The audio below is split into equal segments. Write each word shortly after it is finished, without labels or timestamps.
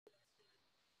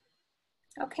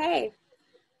Okay,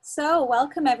 so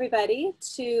welcome everybody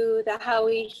to the How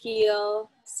We Heal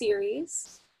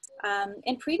series.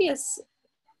 In previous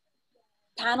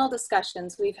panel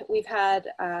discussions, we've had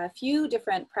a few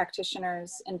different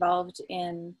practitioners involved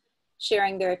in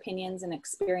sharing their opinions and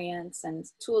experience and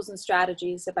tools and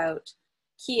strategies about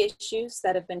key issues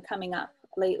that have been coming up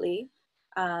lately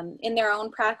in their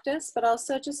own practice, but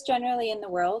also just generally in the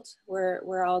world.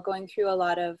 We're all going through a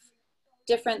lot of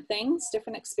different things,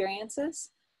 different experiences.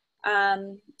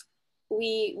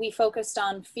 We focused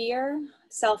on fear,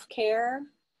 self-care.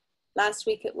 Last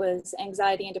week it was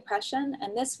anxiety and depression,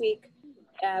 and this week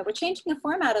we're changing the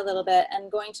format a little bit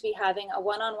and going to be having a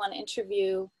one-on-one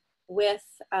interview with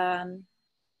Tom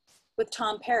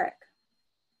Peric.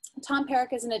 Tom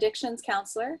Peric is an addictions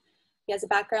counselor. He has a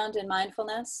background in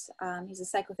mindfulness. He's a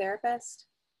psychotherapist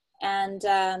and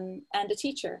a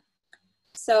teacher.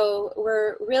 So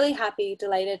we're really happy,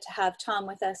 delighted to have Tom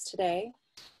with us today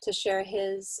to share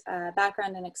his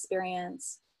background and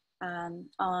experience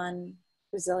on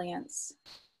resilience.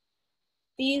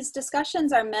 These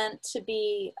discussions are meant to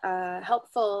be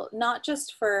helpful, not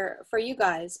just for you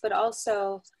guys, but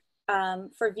also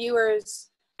for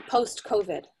viewers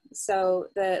post-COVID. So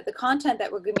the content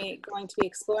that we're going to be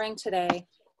exploring today,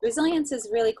 resilience is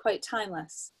really quite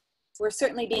timeless. We're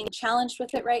certainly being challenged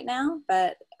with it right now,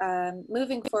 but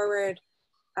moving forward,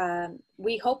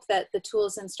 we hope that the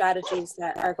tools and strategies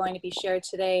that are going to be shared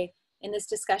today in this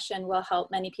discussion will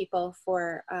help many people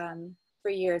for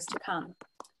years to come.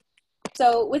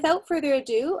 So without further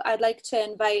ado, I'd like to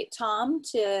invite Tom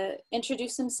to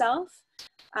introduce himself.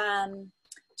 Tom,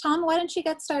 why don't you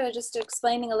get started just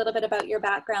explaining a little bit about your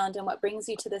background and what brings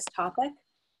you to this topic?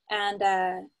 And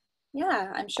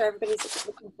yeah, I'm sure everybody's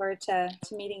looking forward to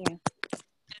meeting you.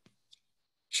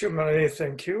 Sure, Melanie,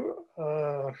 thank you.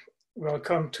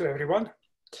 Welcome to everyone.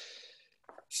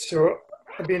 So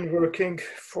I've been working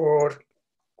for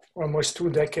almost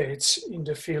 2 decades in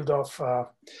the field of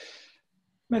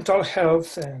mental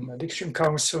health and addiction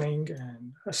counseling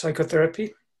and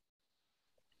psychotherapy.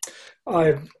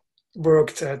 I've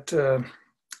worked at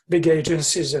big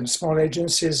agencies and small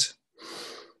agencies,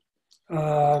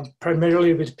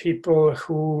 primarily with people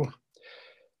who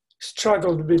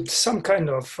struggled with some kind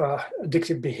of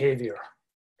addictive behavior.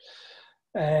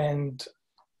 And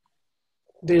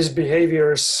these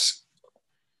behaviors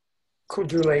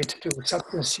could relate to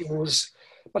substance use,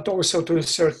 but also to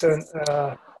certain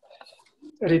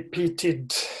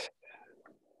repeated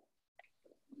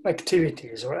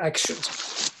activities or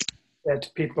actions that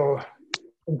people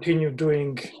continue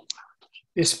doing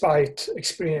despite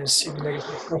experiencing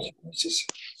negative consequences.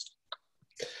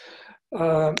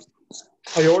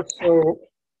 I also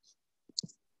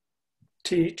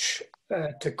teach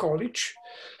at a college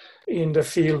in the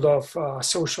field of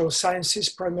social sciences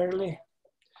primarily,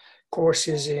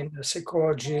 courses in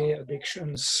psychology,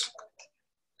 addictions,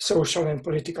 social and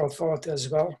political thought as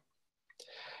well.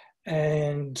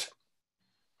 And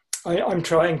I'm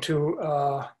trying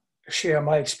to share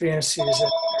my experiences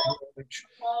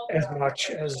as much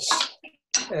as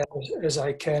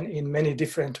I can in many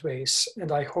different ways.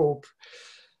 And I hope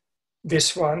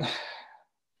this one,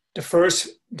 the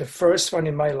first one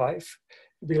in my life,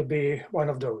 will be one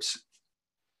of those.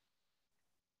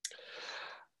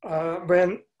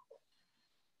 When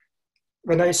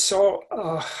I saw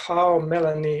how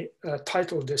Melanie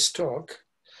titled this talk,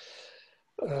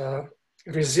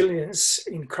 Resilience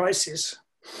in Crisis,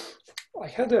 I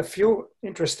had a few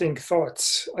interesting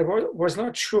thoughts. I was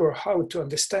not sure how to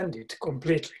understand it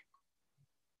completely.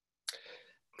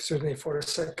 Excuse me for a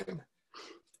second.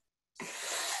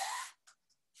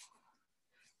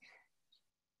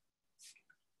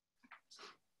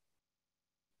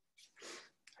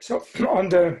 So on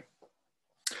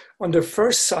the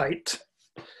first sight,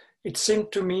 it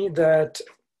seemed to me that,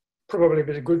 probably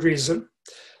with a good reason,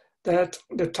 that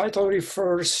the title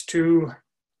refers to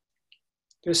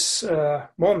this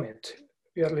moment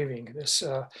we are living, this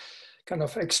kind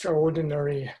of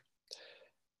extraordinary,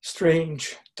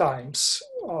 strange times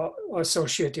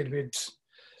associated with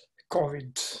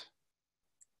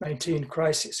COVID-19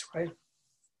 crisis, right?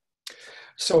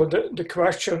 So the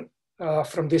question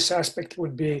from this aspect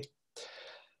would be,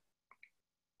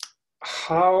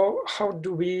 how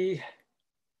do we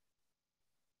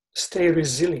stay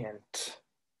resilient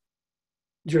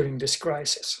during this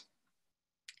crisis?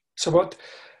 So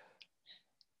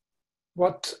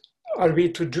what are we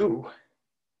to do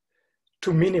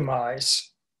to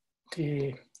minimize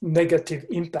the negative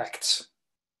impacts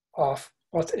of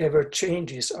whatever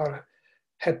changes are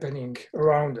happening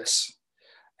around us?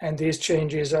 And these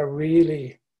changes are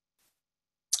really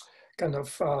kind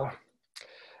of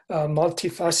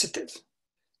multifaceted.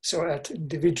 So at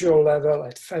individual level,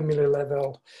 at family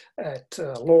level, at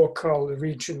local,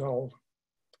 regional,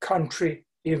 country,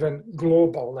 even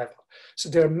global level. So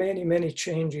there are many, many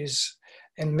changes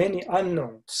and many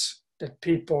unknowns that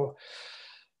people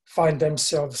find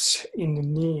themselves in the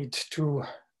need to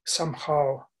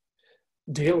somehow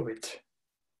deal with.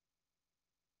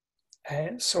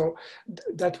 And so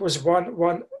that was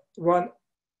one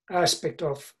aspect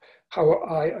of how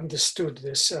I understood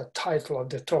this title of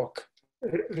the talk,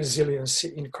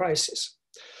 Resiliency in Crisis.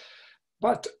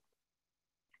 But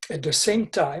at the same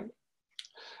time,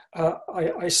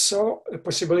 I saw a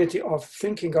possibility of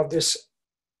thinking of this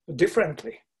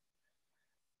differently.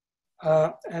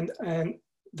 And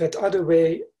that other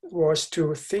way was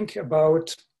to think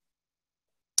about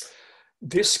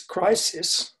this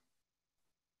crisis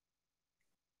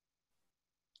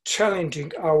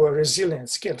challenging our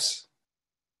resilience skills.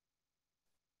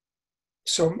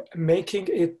 So making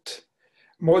it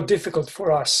more difficult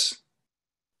for us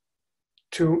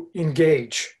to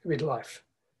engage with life.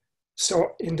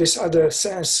 So in this other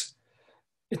sense,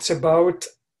 it's about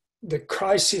the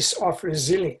crisis of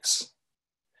resilience.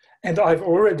 And I've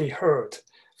already heard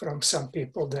from some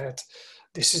people that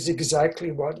this is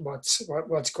exactly what's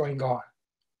going on.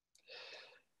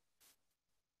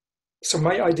 So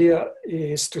my idea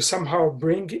is to somehow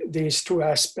bring these two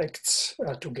aspects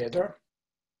together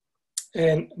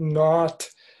and not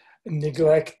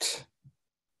neglect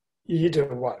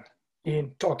either one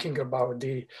in talking about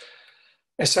the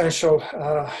essential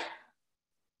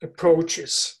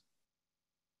approaches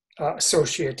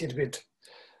associated with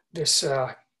this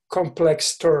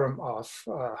complex term of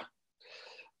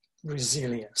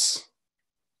resilience.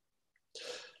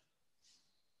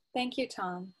 Thank you,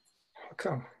 Tom.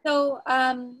 Welcome. So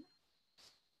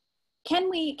can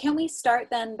we start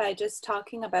then by just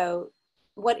talking about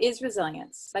what is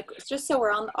resilience? Like, just so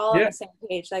we're all on the same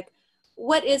page. Like,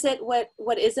 what is it?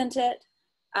 What isn't it?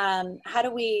 How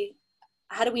do we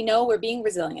know we're being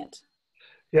resilient?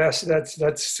 Yes,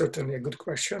 that's certainly a good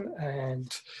question,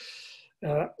 and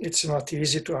it's not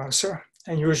easy to answer.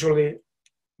 And usually,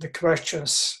 the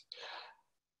questions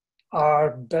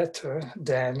are better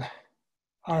than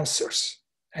answers.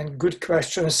 And good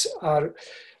questions are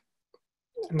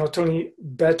not only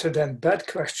better than bad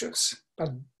questions, but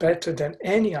better than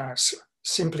any answer,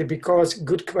 simply because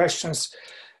good questions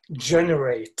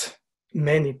generate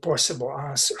many possible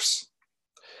answers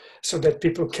so that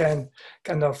people can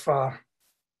kind of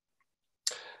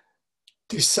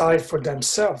decide for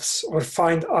themselves or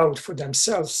find out for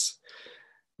themselves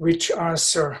which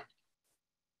answer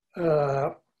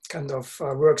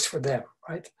works for them,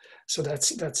 right? So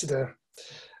that's the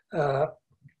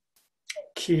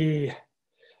key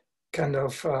kind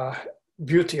of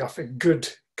beauty of a good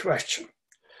question.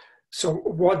 So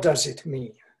what does it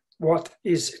mean? What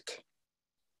is it?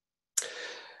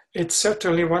 It's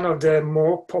certainly one of the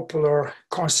more popular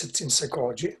concepts in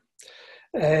psychology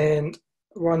and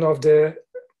one of the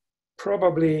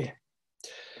probably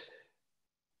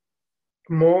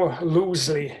more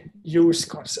loosely used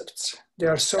concepts.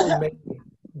 There are so many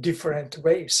different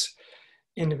ways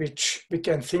in which we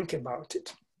can think about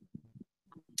it.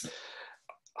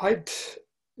 I'd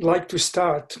like to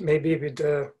start maybe with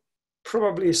the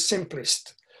probably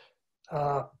simplest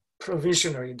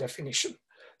provisionary definition.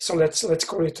 So let's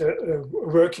call it a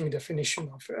working definition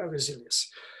of resilience.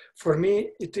 For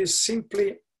me, it is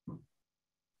simply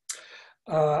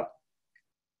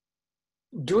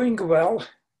doing well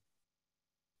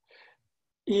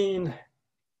in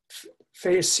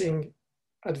facing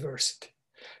adversity.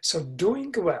 So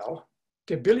doing well,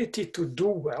 the ability to do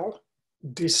well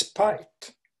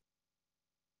despite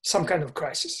some kind of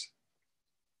crisis.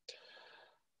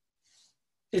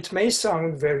 It may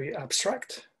sound very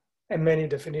abstract, and many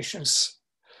definitions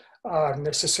are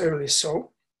necessarily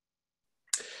so,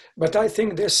 but I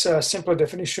think this simple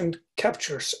definition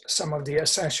captures some of the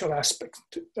essential aspects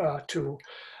to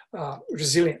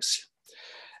resilience.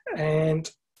 And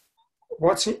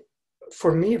what's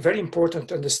for me very important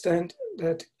to understand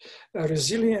that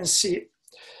resiliency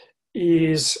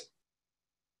is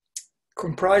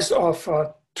comprised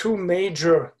of two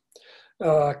major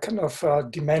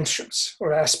dimensions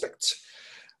or aspects.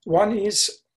 One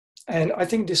is, and I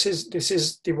think this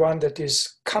is the one that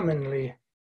is commonly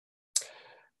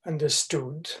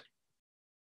understood,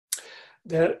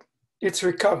 that it's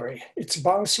recovery, it's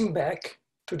bouncing back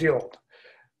to the old.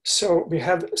 So we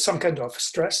have some kind of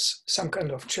stress, some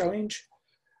kind of challenge,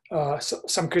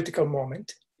 some critical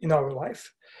moment in our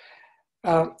life.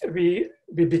 We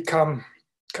become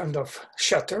kind of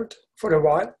shattered for a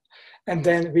while, and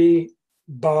then we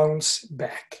bounce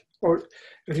back, or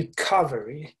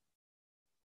recovery,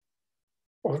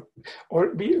 or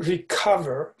we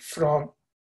recover from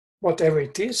whatever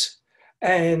it is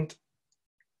and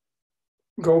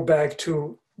go back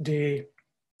to the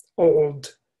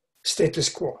old status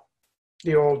quo,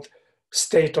 the old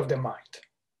state of the mind,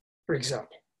 for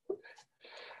example.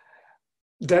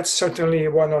 That's certainly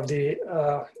one of the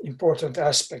important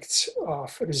aspects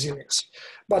of resilience.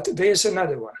 But there's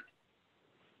another one,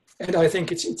 and I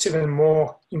think it's even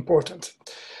more important.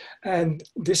 And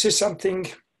this is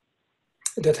something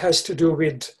that has to do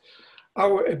with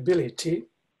our ability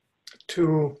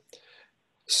to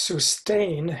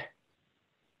sustain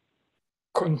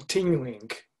continuing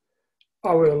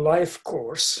our life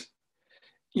course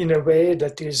in a way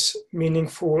that is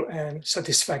meaningful and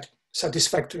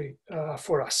satisfactory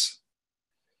for us.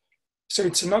 So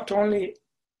it's not only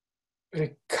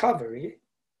recovery,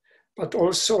 but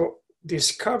also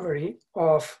discovery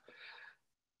of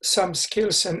some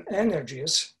skills and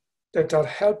energies that are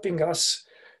helping us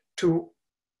to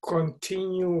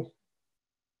continue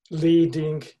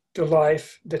leading the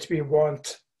life that we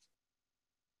want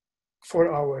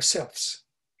for ourselves.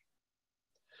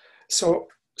 So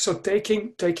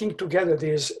taking together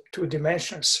these two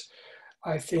dimensions,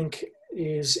 I think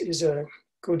is a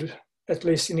good, at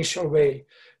least initial way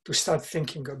to start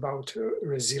thinking about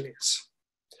resilience.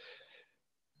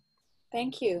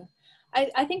 Thank you.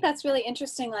 I think that's really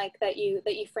interesting, like that you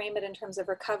frame it in terms of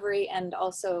recovery and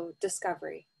also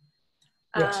discovery.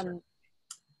 Yes.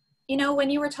 You know, when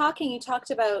you were talking, you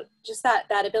talked about just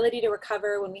that ability to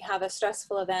recover when we have a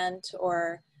stressful event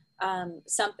or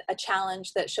a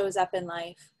challenge that shows up in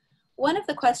life. One of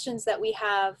the questions that we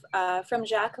have from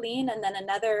Jacqueline and then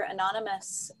another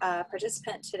anonymous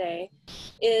participant today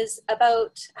is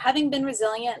about having been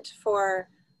resilient for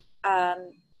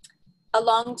a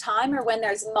long time, or when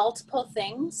there's multiple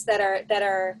things that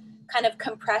are kind of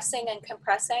compressing. I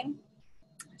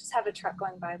just have a truck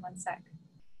going by, one sec.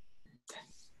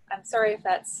 I'm sorry if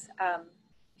that's, can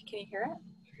you hear it?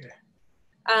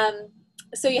 Yeah.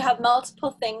 So you have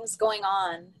multiple things going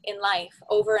on in life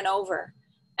over and over,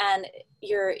 and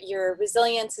your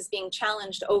resilience is being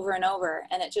challenged over and over,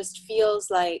 and it just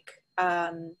feels like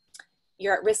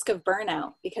you're at risk of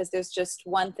burnout because there's just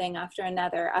one thing after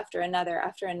another, after another,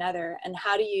 after another. And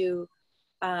how do you,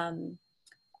 the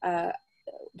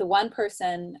one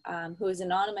person who is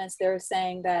anonymous, they're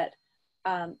saying that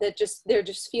they're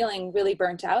just feeling really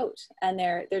burnt out, and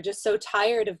they're just so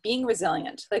tired of being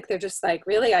resilient. Like they're just like,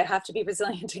 really, I have to be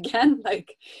resilient again.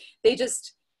 Like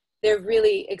they're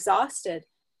really exhausted.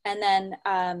 And then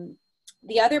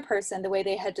the other person, the way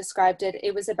they had described it,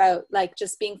 it was about like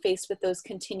just being faced with those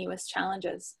continuous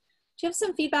challenges. Do you have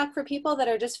some feedback for people that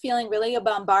are just feeling really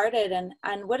bombarded, and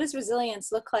what does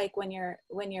resilience look like when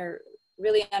you're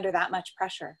really under that much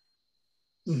pressure?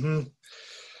 Mm-hmm.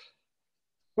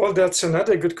 Well, that's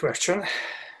another good question,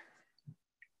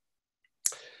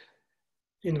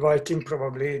 inviting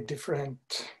probably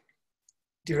different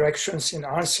directions in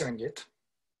answering it.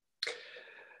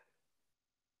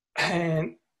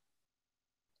 And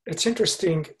it's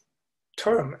interesting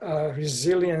term,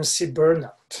 resiliency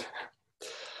burnout.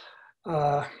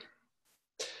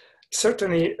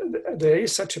 Certainly there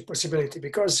is such a possibility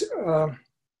because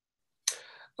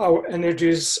our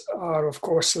energies are of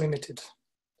course limited.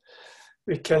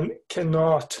 We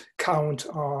cannot count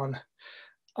on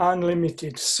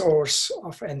unlimited source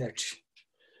of energy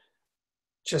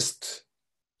just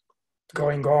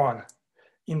going on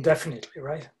indefinitely,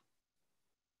 right?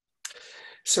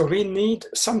 So we need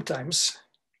sometimes,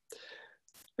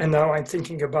 and now I'm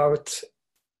thinking about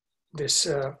this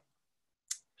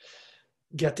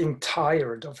getting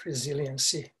tired of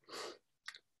resiliency,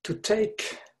 to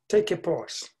take a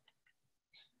pause,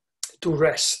 to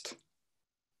rest.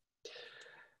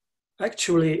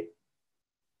 Actually,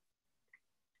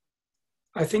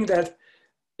 I think that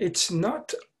it's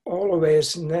not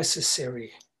always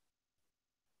necessary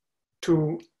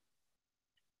to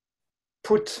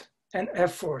put an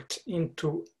effort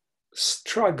into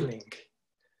struggling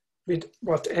with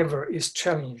whatever is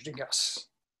challenging us,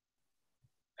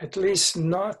 at least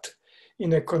not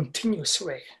in a continuous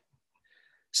way.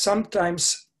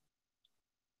 Sometimes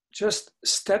just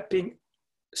stepping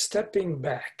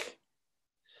back,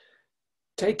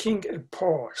 taking a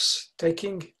pause,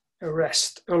 taking a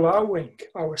rest, allowing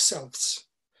ourselves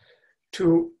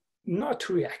to not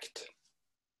react,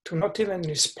 to not even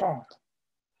respond,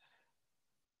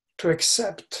 to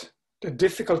accept the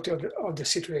difficulty of the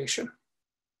situation,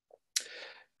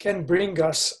 can bring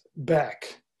us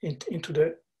back into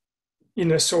the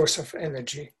inner source of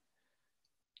energy,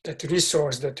 that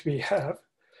resource that we have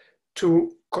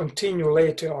to continue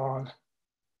later on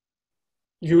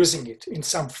using it in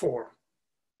some form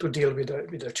to deal with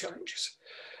the challenges.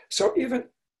 So even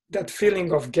that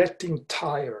feeling of getting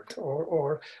tired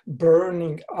or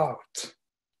burning out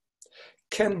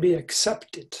can be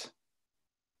accepted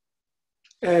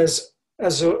as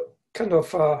a kind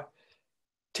of a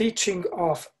teaching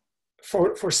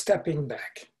for stepping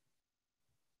back.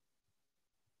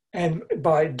 And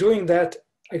by doing that,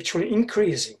 actually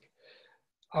increasing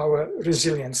our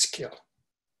resilience skill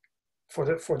for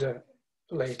the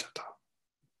later time.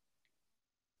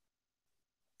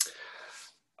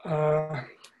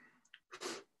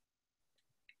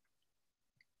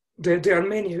 There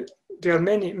are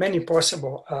many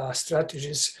possible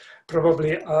strategies.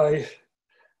 Probably I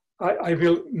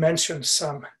will mention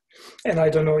some, and I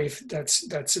don't know if that's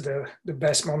the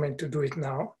best moment to do it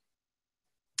now.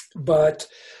 But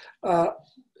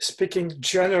speaking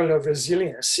generally of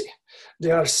resiliency,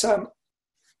 there are some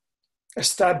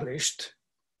established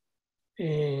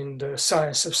in the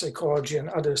science of psychology and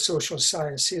other social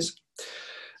sciences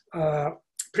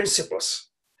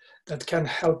principles that can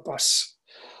help us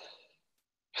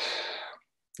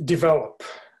develop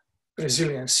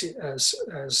resiliency as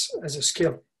a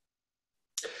skill.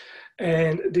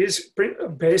 And these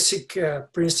basic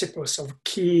principles of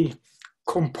key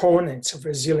components of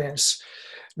resilience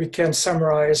we can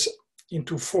summarize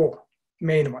into 4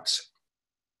 main ones.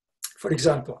 For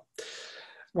example,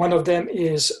 one of them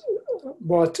is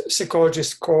what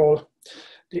psychologists call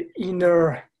the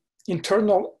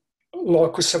internal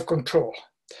locus of control.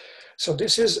 So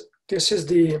this is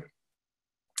the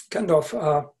kind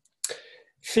of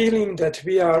feeling that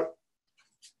we are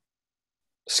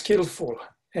skillful,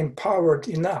 empowered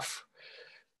enough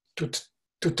to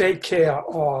take care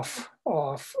of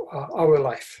our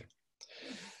life.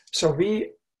 So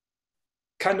we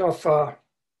kind of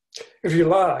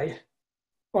rely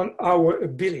on our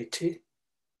ability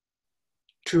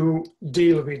to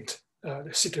deal with the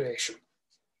situation,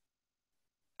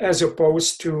 as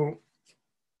opposed to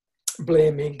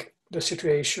blaming the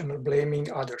situation or blaming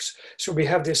others. So we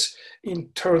have this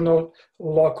internal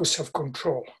locus of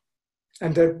control.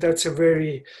 And that's a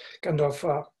very kind of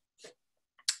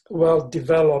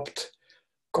well-developed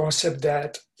concept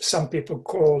that some people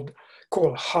call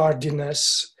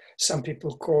hardiness, some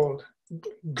people call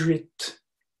grit.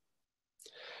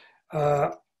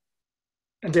 And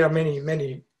there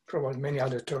are probably many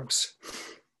other terms.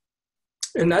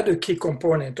 Another key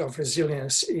component of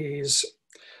resilience is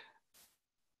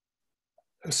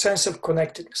a sense of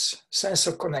connectedness, sense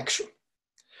of connection.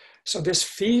 So this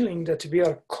feeling that we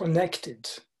are connected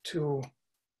to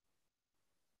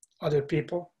other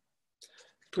people,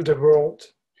 to the world,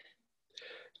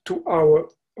 to our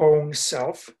own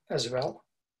self as well,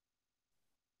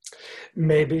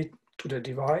 maybe to the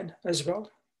divine as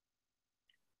well.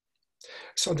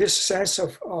 So this sense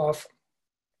of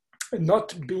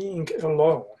not being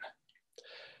alone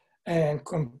and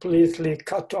completely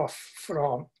cut off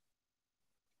from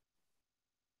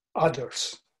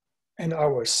others and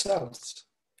ourselves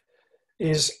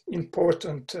is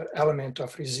important element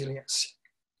of resilience.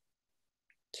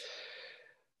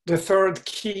 The third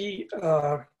key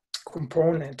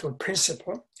component or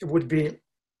principle would be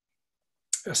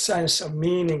a sense of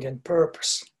meaning and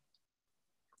purpose.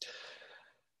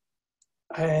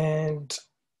 And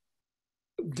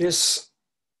this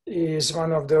is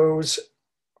one of those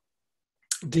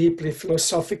deeply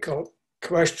philosophical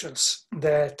questions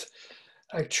that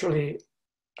actually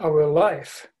our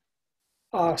life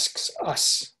asks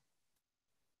us.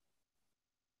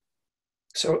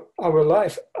 So our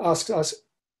life asks us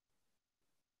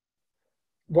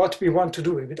what we want to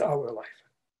do with our life.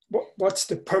 What's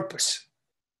the purpose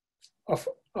of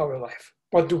our life?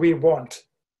 What do we want?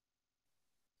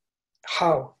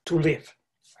 How to live?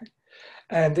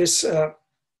 And this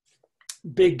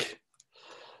big,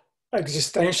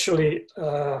 existentially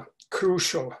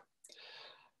crucial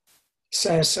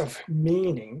sense of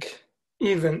meaning,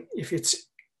 even if it's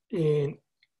in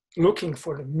looking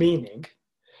for the meaning,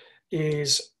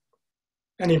 is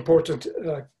an important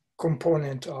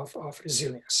component of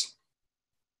resilience.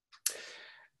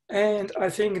 And I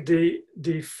think the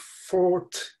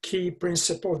fourth key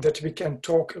principle that we can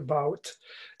talk about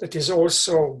that is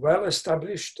also well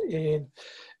established in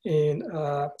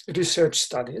research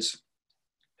studies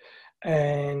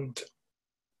and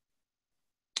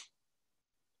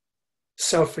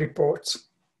self-reports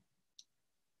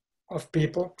of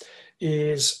people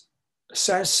is a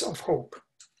sense of hope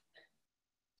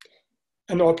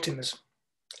and optimism.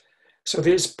 So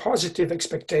there's positive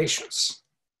expectations.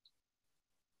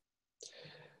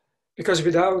 Because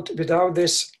without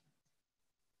this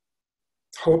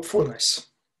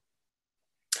hopefulness,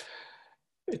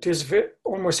 it is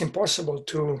almost impossible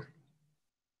to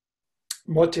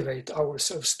motivate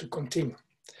ourselves to continue.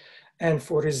 And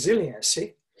for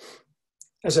resiliency,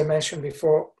 as I mentioned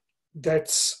before,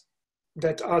 that's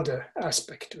that other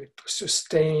aspect to it, to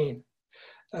sustain,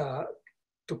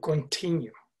 to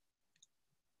continue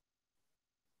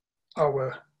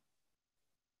our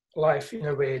life in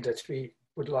a way that we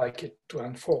would like it to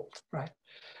unfold, right?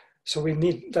 So we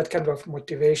need that kind of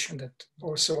motivation, that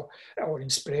also our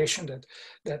inspiration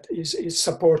that is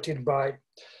supported by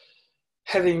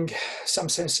having some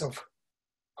sense of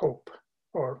hope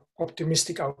or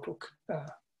optimistic outlook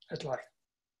at life.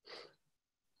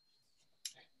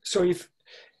 So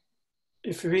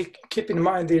if we keep in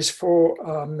mind these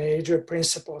four major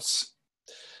principles,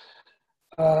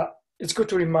 it's good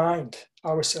to remind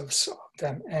ourselves of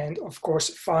them and, of course,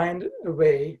 find a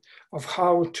way of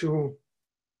how to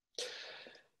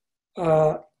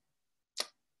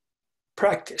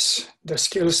practice the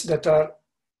skills that are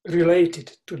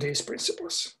related to these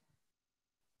principles.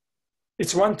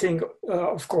 It's one thing,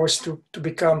 of course, to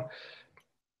become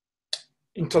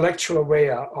intellectually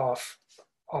aware of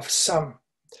some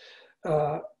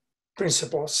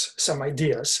principles, some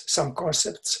ideas, some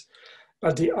concepts.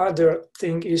 But the other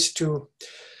thing is to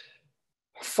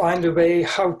find a way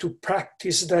how to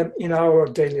practice them in our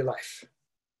daily life.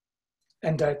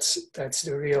 And that's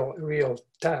the real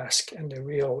task and the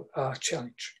real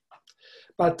challenge.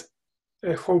 But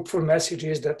a hopeful message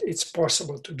is that it's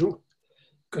possible to do,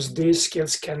 because these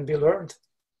skills can be learned.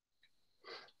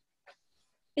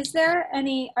 Are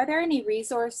there any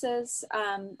resources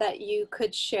that you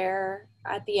could share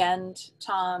at the end,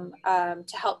 Tom,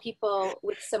 to help people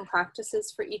with some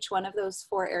practices for each one of those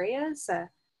four areas?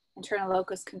 Internal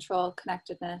locus, control,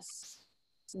 connectedness,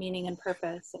 meaning and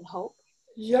purpose, and hope?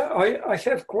 Yeah, I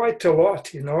have quite a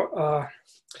lot, and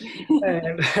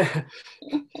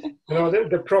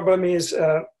the problem is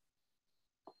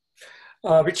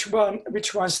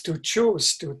which ones to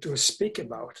choose to speak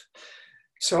about.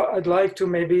 So I'd like to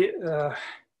maybe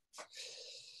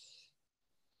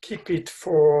keep it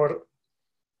for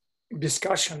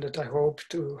discussion that I hope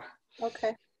to,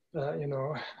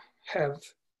 have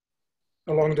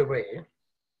along the way.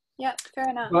 Yeah, fair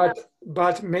enough.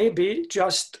 But maybe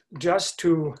just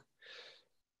to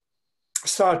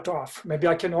start off, maybe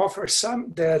I can offer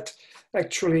some that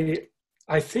actually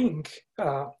I think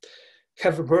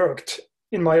have worked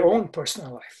in my own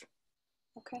personal life.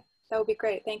 Okay, that would be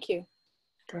great. Thank you.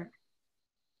 Okay.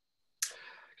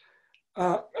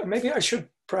 Maybe I should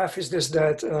preface this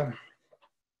that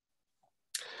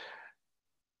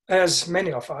as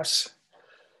many of us,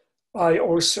 I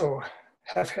also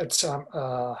have had some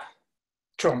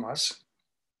traumas,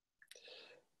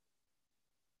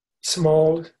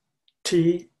 small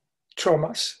T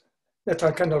traumas that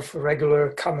are kind of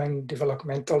regular common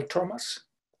developmental traumas,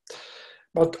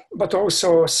 but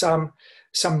also some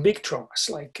big traumas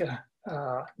like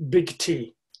big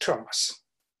T traumas.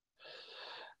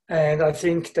 And I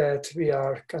think that we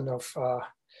are kind of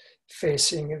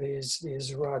facing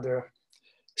these rather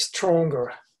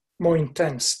stronger, more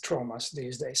intense traumas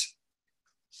these days.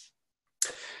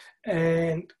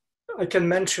 And I can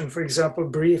mention, for example,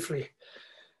 briefly,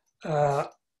 a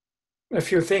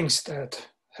few things that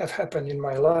have happened in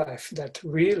my life that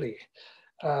really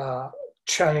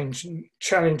challenged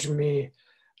me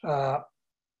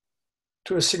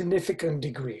to a significant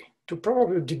degree, to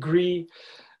probably a degree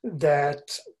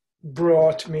that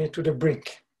brought me to the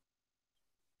brink.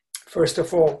 First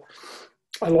of all,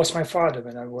 I lost my father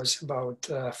when I was about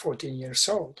 14 years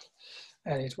old,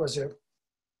 and it was a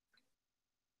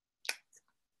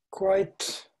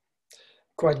quite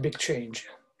big change.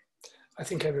 I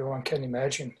think everyone can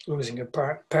imagine losing a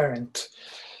parent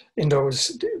in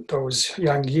those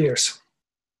young years.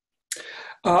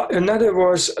 Another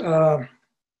was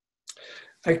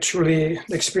actually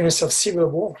the experience of civil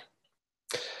war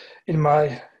in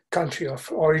my country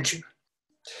of origin,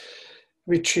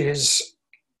 which is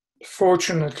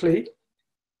fortunately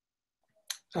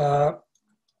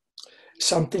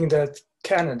something that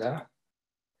Canada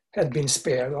had been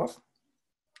spared of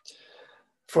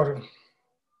for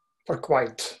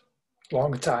quite a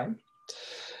long time.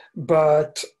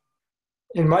 But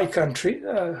in my country,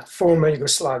 former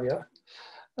Yugoslavia,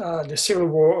 the civil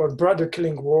war or brother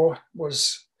killing war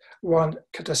was one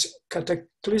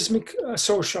cataclysmic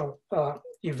social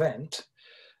event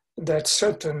that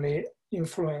certainly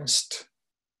influenced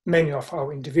many of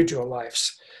our individual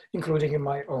lives, including in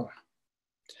my own.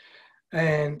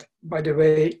 And by the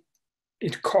way,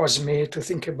 it caused me to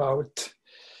think about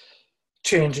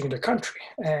changing the country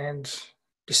and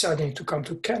deciding to come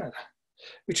to Canada,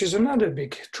 which is another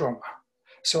big trauma.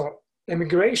 So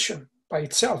Immigration by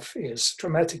itself is a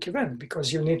traumatic event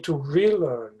because you need to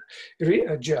relearn,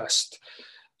 readjust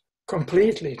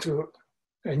completely to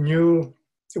a new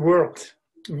world,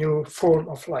 new form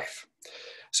of life.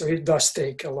 So it does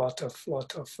take a lot of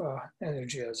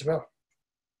energy as well.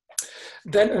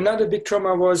 Then another big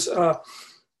trauma was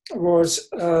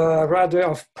rather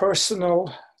of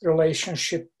personal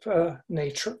relationship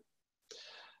nature.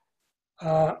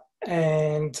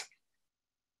 And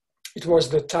it was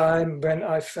the time when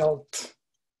I felt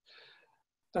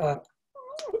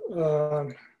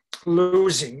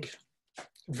losing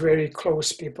very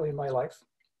close people in my life,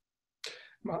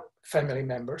 my family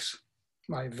members,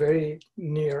 my very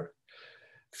near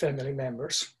family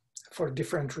members, for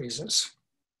different reasons,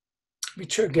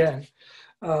 which again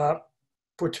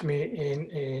put me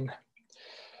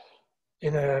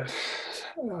in a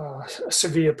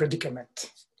severe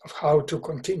predicament of how to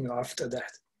continue after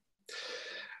that.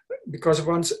 Because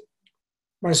once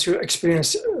you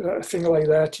experience a thing like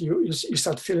that, you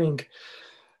start feeling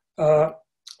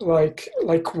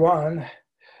like one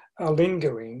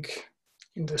lingering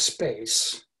in the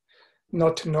space,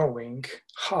 not knowing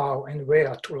how and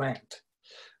where to land,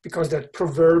 because that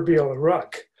proverbial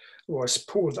rug was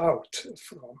pulled out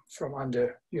from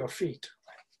under your feet.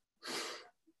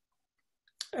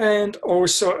 And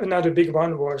also another big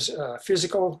one was a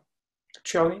physical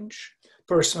challenge,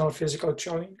 personal physical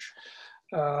challenge,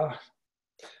 a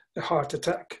heart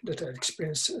attack that I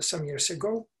experienced some years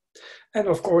ago. And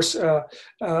of course,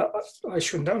 I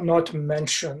should not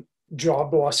mention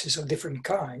job losses of different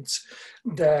kinds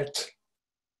that,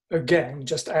 again,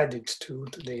 just added to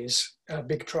these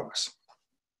big traumas.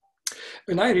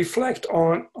 When I reflect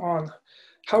on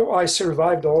how I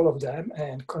survived all of them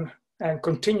and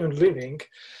continued living,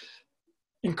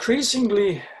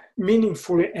 increasingly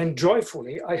meaningfully and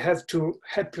joyfully, I have to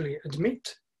happily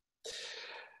admit,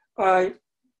 I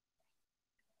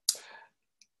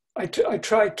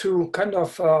try to kind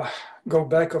of go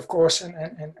back, of course,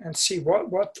 and see what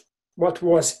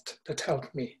was it that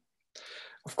helped me.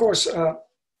 Of course,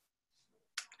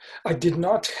 I did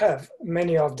not have much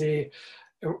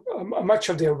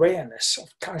of the awareness of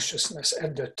consciousness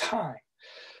at the time.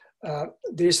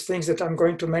 These things that I'm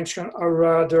going to mention are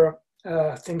rather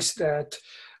things that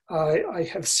I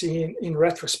have seen in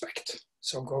retrospect.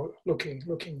 So go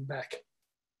looking back.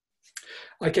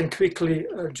 I can quickly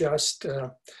just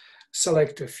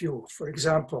select a few. For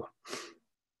example,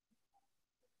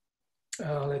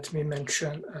 let me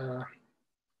mention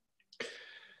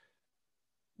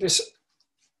this.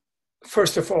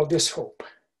 First of all, this hope.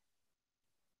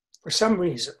 For some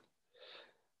reason,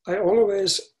 I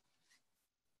always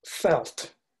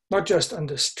felt, not just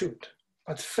understood,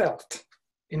 but felt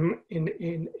in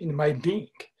my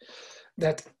being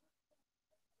that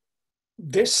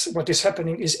what is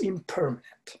happening is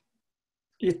impermanent.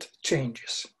 It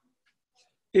changes.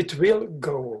 It will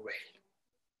go away.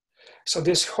 So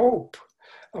this hope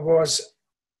was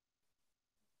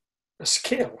a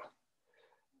skill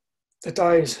that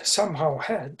I somehow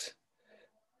had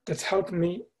that helped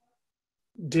me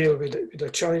deal with the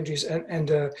challenges and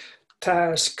the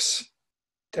tasks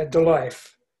that the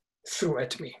life threw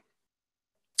at me.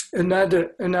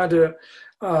 Another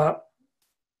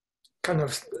kind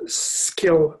of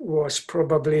skill was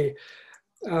probably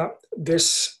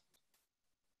this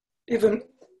even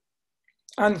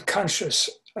unconscious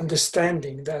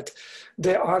understanding that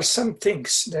there are some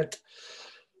things that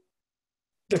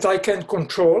I can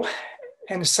control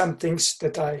and some things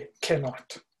that I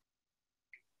cannot.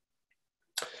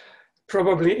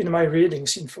 Probably in my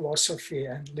readings in philosophy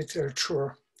and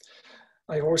literature,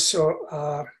 I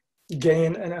also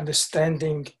gain an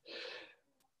understanding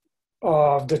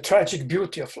of the tragic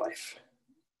beauty of life.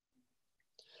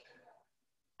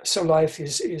 So life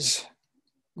is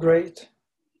great,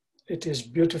 it is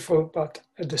beautiful, but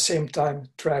at the same time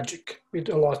tragic, with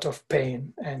a lot of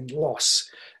pain and loss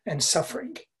and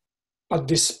suffering. But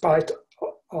despite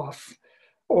of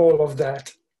all of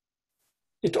that,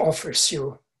 it offers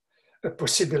you a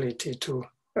possibility to,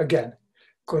 again,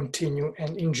 continue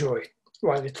and enjoy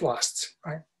while it lasts,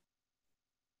 right?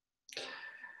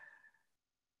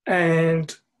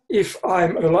 And if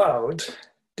I'm allowed,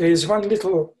 there is one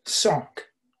little song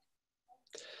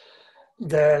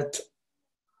that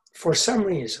for some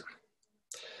reason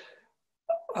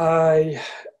I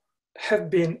have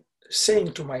been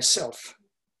saying to myself,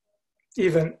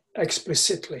 even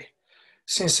explicitly,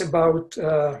 since about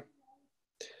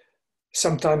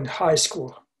sometime in high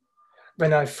school,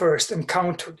 when I first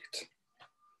encountered it.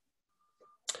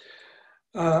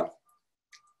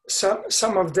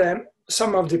 Some of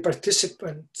the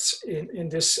participants in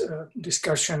this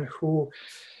discussion who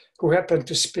who happen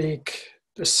to speak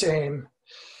the same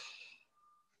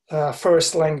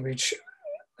first language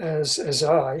as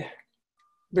I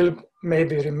will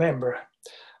maybe remember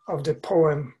of the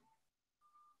poem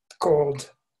called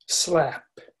Slap.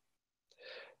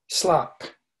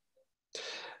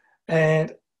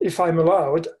 And if I'm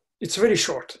allowed, it's very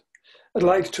short. I'd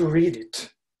like to read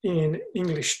it in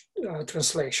English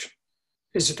translation.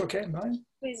 Is it okay, Maya?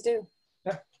 Please do.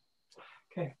 Yeah.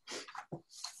 Okay.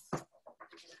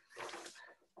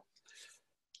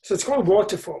 So it's called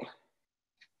Waterfall.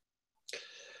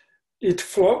 It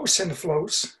flows and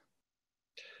flows,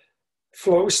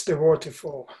 flows the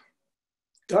waterfall.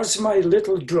 Does my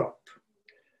little drop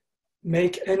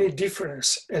make any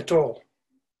difference at all?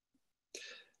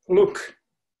 Look,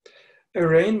 a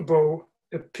rainbow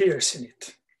appears in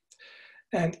it,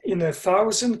 and in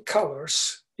 1,000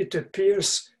 colors it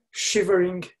appears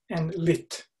shivering and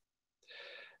lit.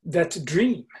 That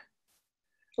dream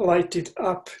lighted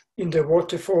up in the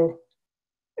waterfall,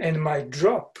 and my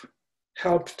drop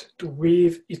helped to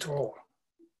weave it all.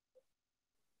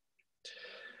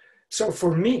 So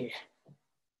for me,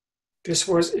 this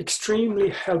was extremely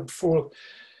helpful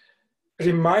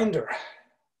reminder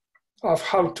of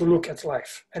how to look at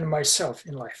life and myself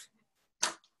in life.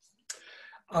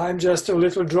 I'm just a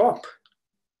little drop,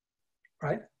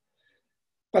 right?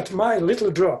 But my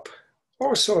little drop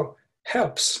also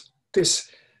helps this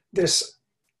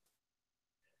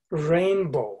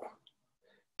rainbow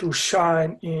to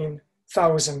shine in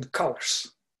 1,000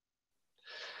 colors.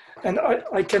 And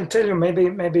I can tell you,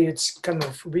 maybe it's kind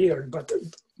of weird, but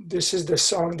this is the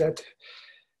song that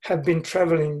have been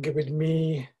traveling with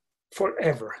me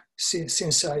forever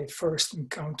since I first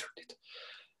encountered it.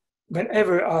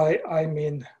 Whenever I'm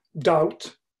in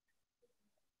doubt,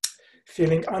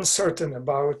 feeling uncertain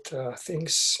about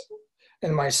things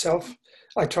and myself,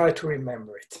 I try to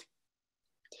remember it.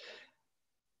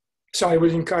 So I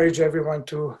will encourage everyone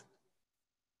to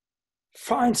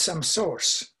find some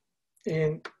source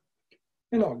in,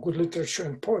 good literature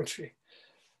and poetry.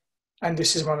 And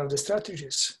this is one of the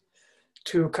strategies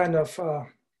to kind of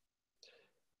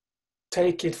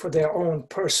take it for their own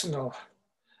personal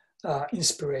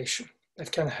inspiration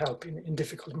that can help in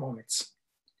difficult moments.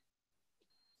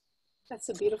 That's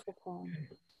a beautiful poem.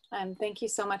 And thank you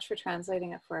so much for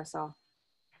translating it for us all.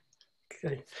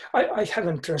 Okay. I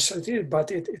haven't translated it,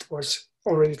 but it was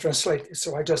already translated,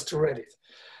 so I just read it.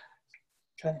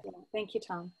 Okay. Yeah, thank you,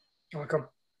 Tom. You're welcome.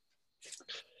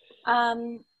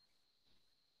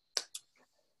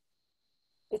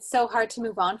 It's so hard to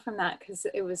move on from that because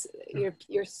it was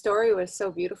your story was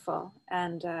so beautiful,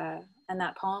 and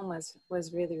that poem was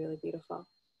really, really beautiful.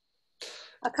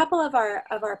 A couple of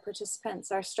our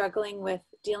participants are struggling with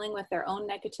dealing with their own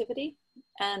negativity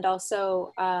and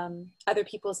also other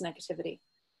people's negativity.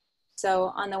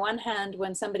 So on the one hand,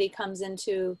 when somebody comes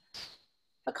into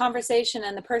a conversation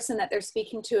and the person that they're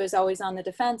speaking to is always on the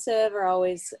defensive or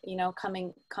always,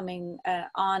 coming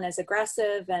on as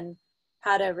aggressive, and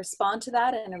how to respond to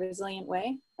that in a resilient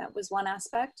way. That was one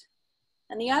aspect.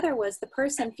 And the other was the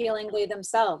person feeling they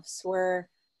themselves were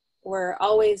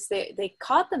always, they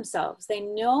caught themselves. They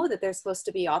know that they're supposed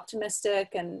to be optimistic,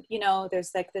 and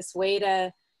there's like this way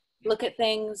to look at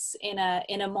things in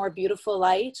a more beautiful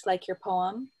light, like your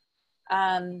poem.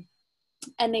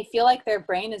 And they feel like their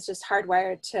brain is just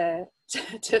hardwired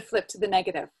to flip to the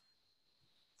negative.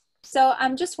 So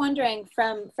I'm just wondering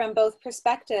from both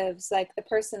perspectives, like the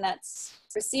person that's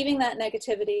receiving that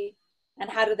negativity and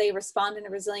how do they respond in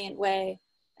a resilient way,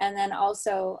 and then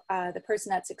also the person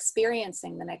that's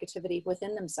experiencing the negativity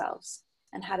within themselves,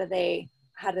 and how do they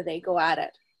go at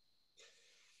it?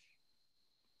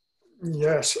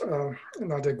 Yes,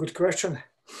 another good question.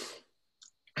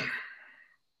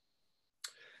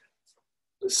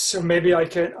 So maybe I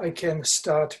can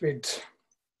start with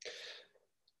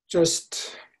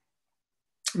just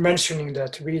mentioning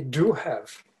that we do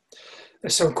have a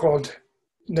so-called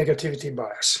negativity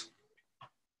bias.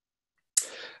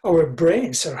 Our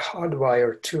brains are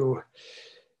hardwired to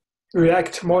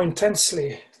react more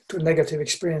intensely to negative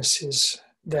experiences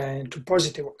than to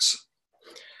positive ones.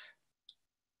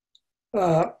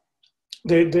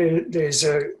 There's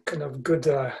a kind of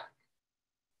good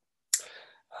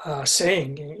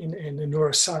saying in the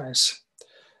neuroscience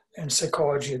and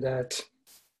psychology that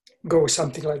goes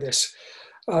something like this.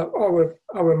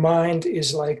 Our mind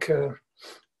is like a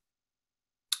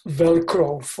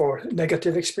Velcro for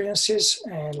negative experiences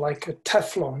and like a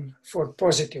Teflon for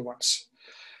positive ones.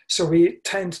 So we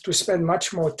tend to spend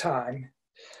much more time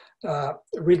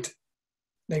with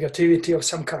negativity of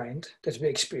some kind that we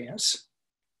experience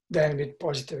than with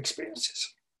positive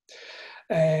experiences.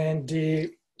 And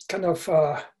the kind of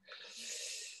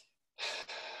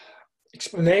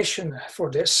explanation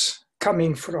for this,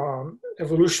 coming from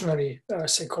evolutionary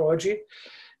psychology,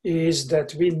 is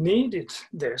that we needed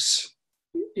this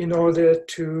in order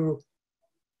to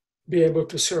be able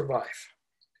to survive.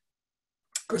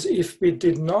 Because if we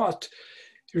did not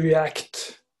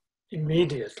react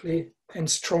immediately and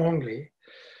strongly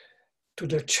to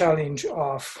the challenge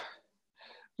of,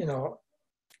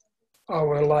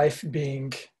 our life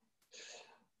being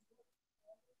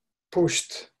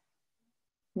pushed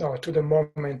to the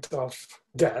moment of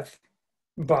death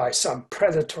by some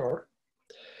predator,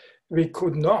 we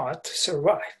could not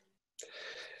survive.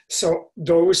 So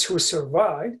those who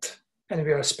survived, and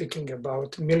we are speaking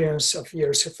about millions of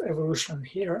years of evolution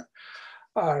here,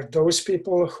 are those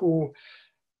people who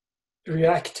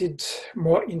reacted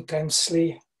more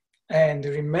intensely and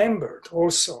remembered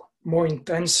also more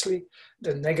intensely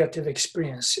the negative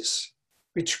experiences,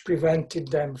 which prevented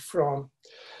them from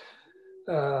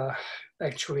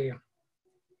actually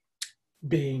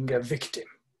being a victim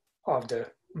of the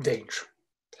danger.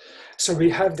 So we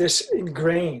have this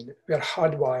ingrained, we are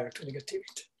hardwired to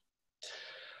negativity.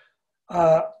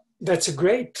 That's a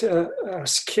great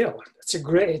skill. It's a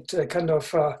great kind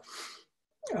of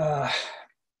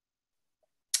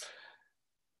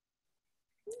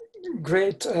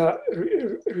great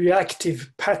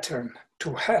reactive pattern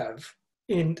to have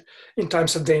in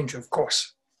times of danger, of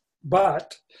course.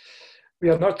 But we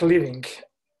are not living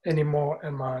anymore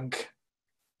among,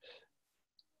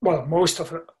 well, most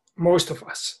of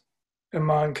us,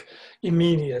 among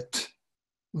immediate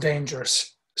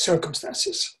dangerous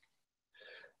circumstances.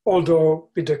 Although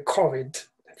with the COVID,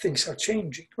 things are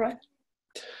changing, right?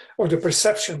 Or the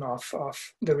perception of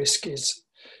the risk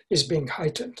is being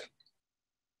heightened.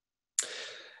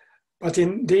 But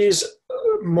in these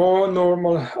more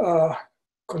normal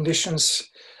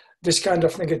conditions, this kind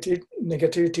of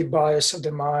negativity bias of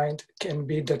the mind can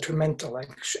be detrimental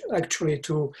actually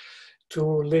to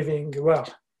living well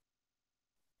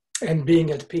and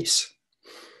being at peace.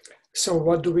 So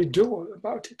what do we do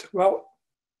about it? Well,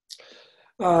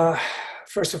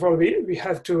 first of all, we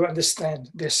have to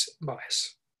understand this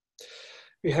bias.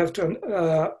 We have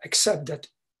to accept that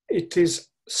it is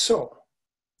so,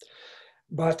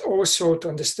 but also to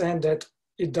understand that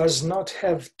it does not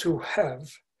have to have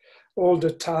all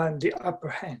the time the upper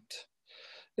hand,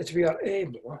 that we are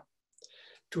able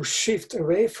to shift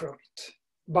away from it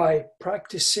by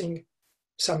practicing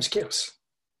some skills.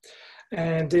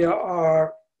 And there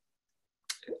are,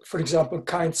 for example,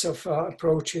 kinds of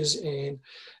approaches in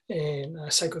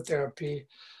psychotherapy,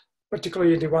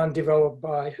 particularly the one developed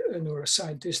by a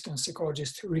neuroscientist and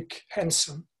psychologist, Rick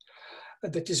Hanson,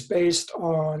 that is based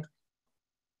on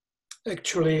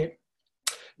actually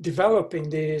developing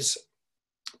these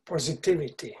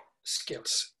positivity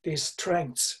skills, these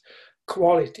strengths,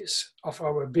 qualities of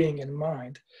our being and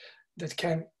mind that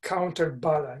can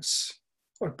counterbalance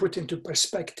or put into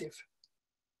perspective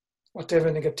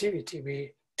whatever negativity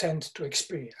we tend to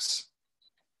experience.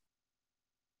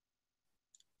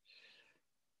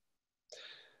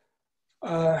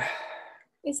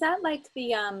 Is that like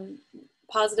the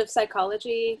positive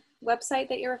psychology website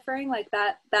that you're referring, like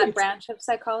that branch of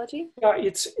psychology? Yeah,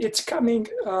 it's coming,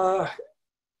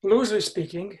 loosely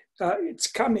speaking, it's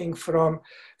coming from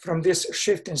this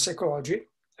shift in psychology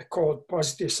called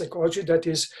positive psychology that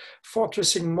is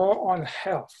focusing more on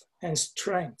health and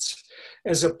strengths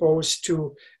as opposed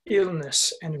to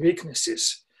illness and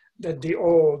weaknesses that the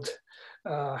old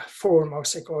form of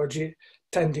psychology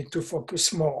tended to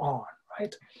focus more on,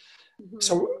 right? Mm-hmm.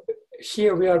 So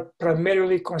here we are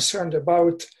primarily concerned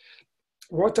about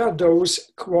what are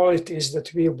those qualities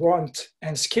that we want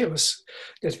and skills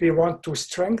that we want to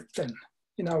strengthen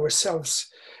in ourselves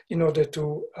in order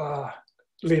to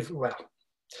live well.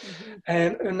 Mm-hmm.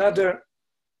 And another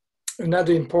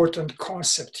important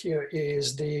concept here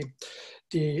is the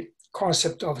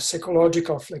concept of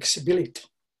psychological flexibility.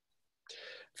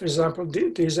 For example,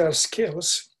 these are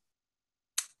skills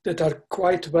that are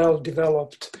quite well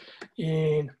developed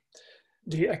in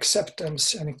the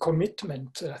acceptance and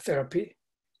commitment therapy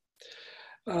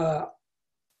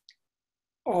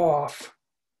of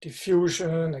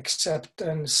diffusion,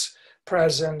 acceptance,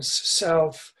 presence,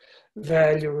 self,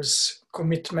 values,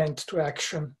 commitment to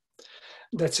action.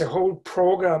 That's a whole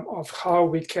program of how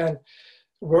we can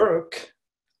work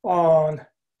on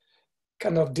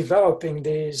kind of developing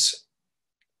these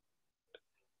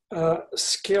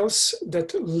skills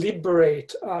that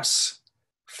liberate us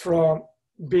from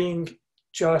being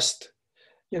just,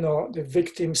 the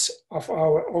victims of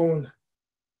our own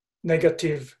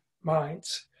negative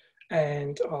minds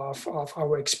and of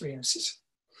our experiences.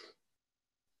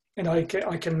 And I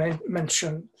can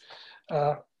mention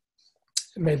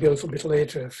maybe a little bit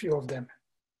later, a few of them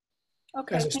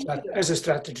Okay, as a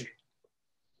strategy.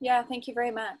 Yeah, thank you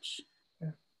very much.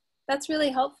 Yeah. That's really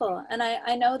helpful. And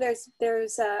I know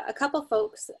there's a couple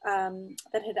folks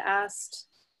that had asked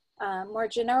more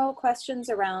general questions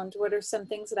around what are some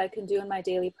things that I can do in my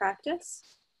daily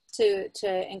practice to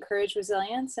encourage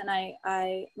resilience. And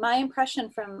my impression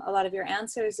from a lot of your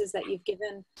answers is that you've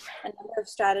given a number of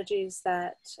strategies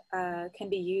that can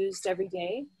be used every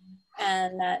day,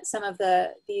 and that some of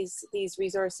these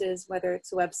resources, whether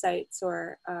it's websites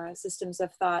or systems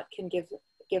of thought, can give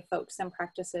folks some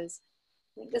practices.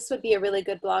 I think this would be a really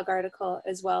good blog article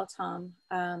as well, Tom,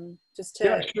 just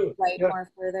to write more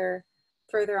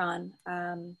further on.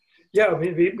 Yeah,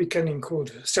 we can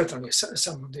include certainly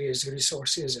some of these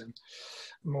resources and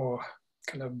more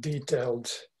kind of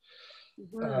detailed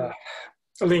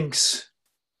links.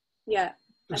 Yeah,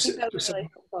 I think that would be really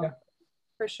helpful,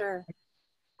 for sure.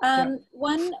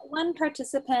 One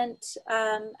participant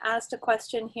asked a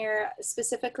question here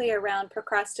specifically around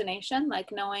procrastination,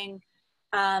 like knowing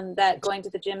that going to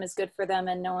the gym is good for them,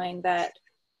 and knowing that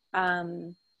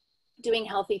doing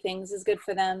healthy things is good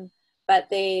for them, but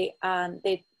they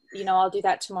I'll do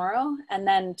that tomorrow, and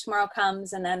then tomorrow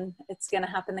comes and then it's going to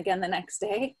happen again the next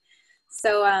day.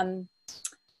 So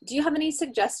do you have any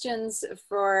suggestions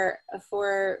for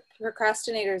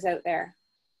procrastinators out there?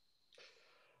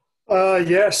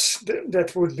 Yes,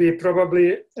 that would be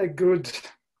probably a good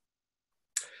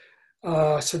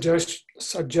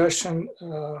suggestion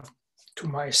to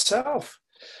myself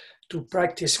to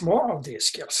practice more of these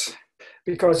skills,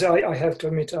 because I have to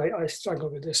admit I struggle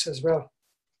with this as well.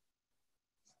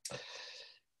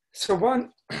 So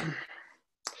one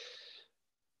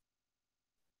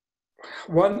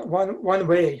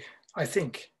way, I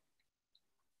think,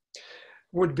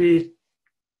 would be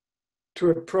to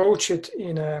approach it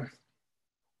in a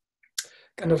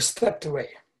kind of stepped way.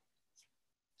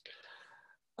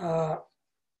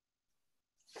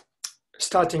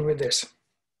 Starting with this.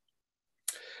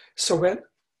 So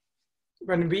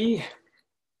when we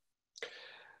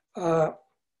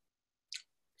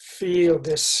feel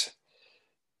this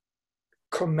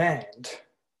command,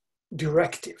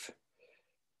 directive,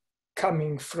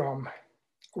 coming from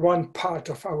one part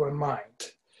of our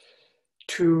mind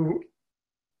to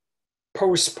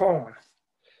postpone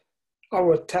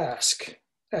our task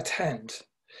at hand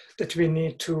that we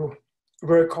need to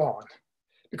work on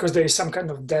because there is some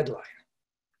kind of deadline,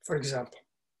 for example.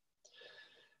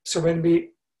 So when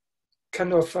we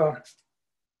kind of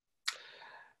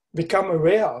become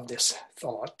aware of this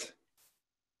thought,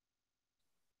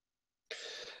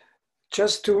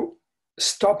 just to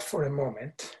stop for a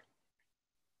moment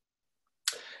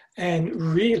and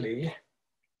really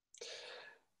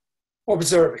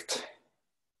observe it.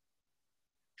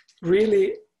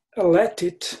 Really let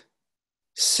it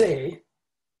say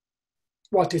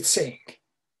what it's saying.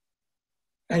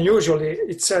 And usually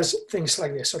it says things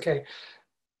like this, okay,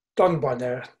 don't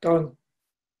bother, don't,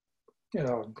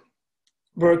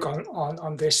 work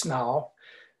on this now,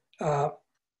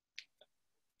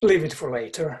 leave it for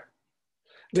later.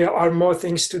 There are more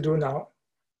things to do now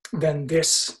than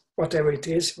this, whatever it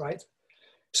is, right?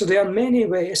 So there are many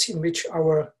ways in which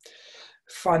our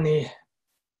funny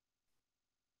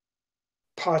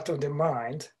part of the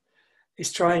mind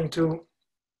is trying to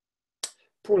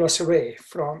pull us away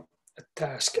from a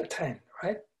task at hand,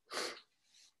 right?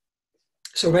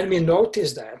 So when we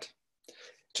notice that,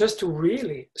 just to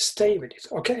really stay with it,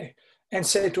 okay, and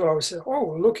say to ourselves,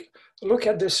 oh, look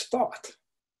at this thought.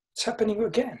 It's happening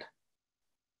again.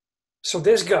 So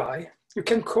this guy, you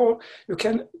can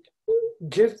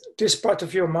give this part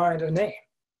of your mind a name,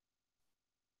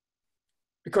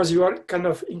 because you are kind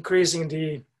of increasing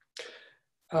the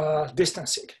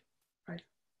distancing, right?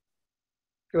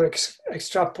 You're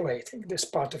extrapolating this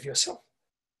part of yourself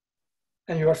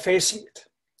and you are facing it.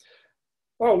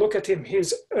 Oh, look at him.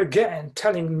 He's again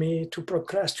telling me to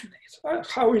procrastinate.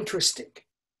 How interesting.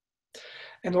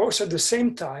 And also at the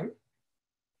same time,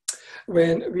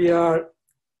 when we are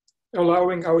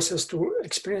allowing ourselves to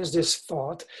experience this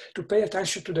thought, to pay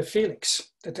attention to the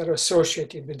feelings that are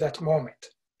associated with that moment.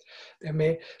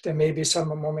 There may be some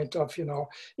moment of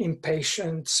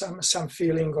impatience, some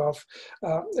feeling of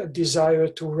a desire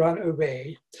to run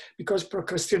away, because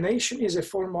procrastination is a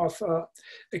form of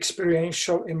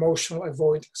experiential emotional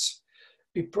avoidance.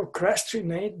 We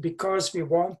procrastinate because we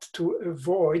want to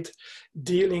avoid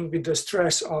dealing with the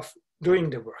stress of doing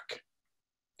the work.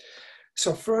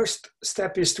 So first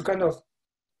step is to kind of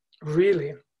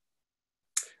really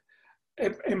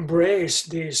embrace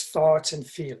these thoughts and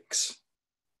feelings,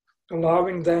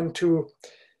 allowing them to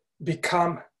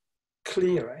become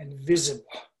clear and visible.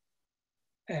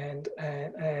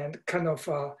 and kind of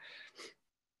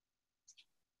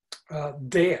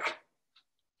there.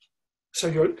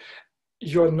 So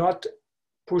you're not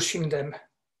pushing them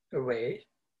away.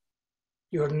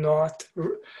 You're not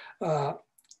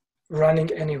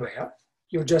running anywhere.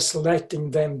 You're just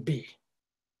letting them be.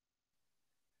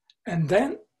 And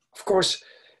then, of course,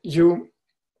 you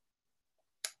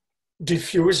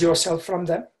diffuse yourself from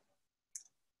them.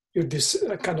 You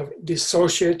kind of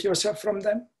dissociate yourself from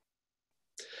them.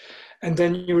 And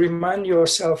then you remind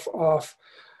yourself of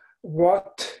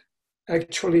what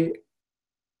actually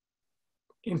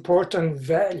important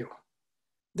value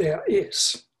there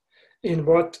is in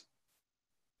what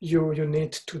you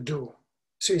need to do.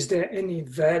 So is there any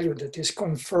value that is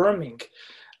confirming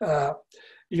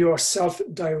your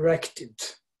self-directed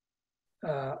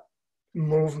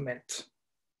movement,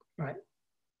 right?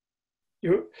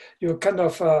 You kind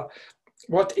of,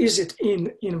 what is it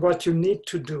in what you need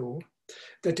to do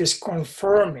that is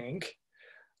confirming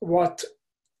what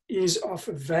is of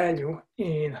value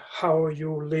in how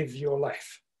you live your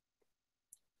life?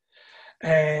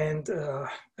 And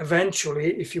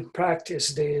eventually, if you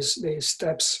practice these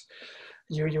steps,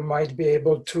 you might be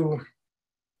able to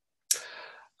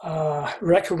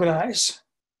recognize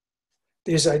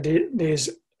these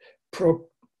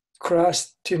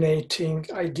procrastinating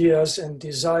ideas and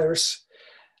desires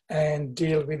and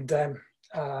deal with them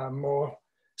more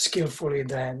skillfully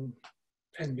than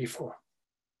before.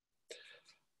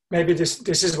 Maybe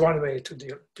this is one way to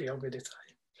deal with it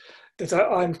that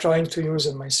I'm trying to use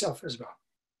in myself as well.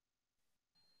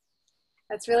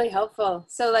 That's really helpful.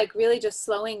 So like really just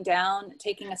slowing down,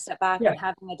 taking a step back and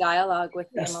having a dialogue with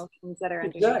the emotions that are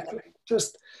underneath. Exactly.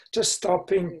 Just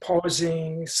stopping,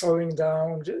 pausing, slowing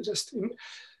down, just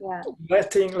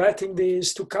letting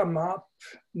these to come up,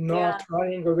 not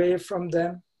running away from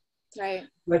them. Right.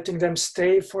 Letting them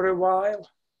stay for a while,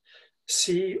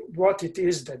 see what it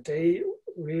is that they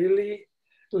really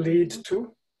lead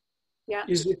to. Yeah.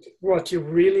 Is it what you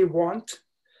really want?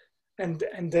 And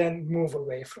then move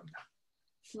away from them.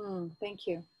 Thank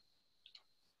you.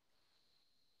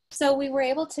 So we were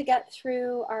able to get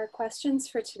through our questions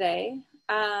for today.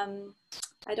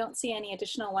 I don't see any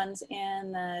additional ones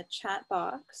in the chat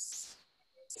box.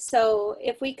 So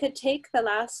if we could take the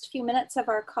last few minutes of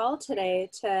our call today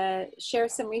to share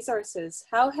some resources.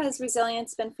 How has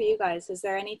resilience been for you guys? Is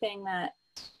there anything that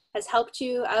has helped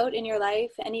you out in your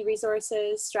life? Any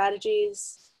resources,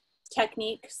 strategies,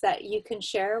 techniques that you can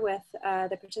share with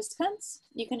the participants?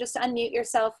 You can just unmute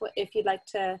yourself if you'd like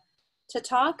to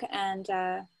talk and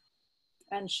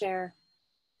share.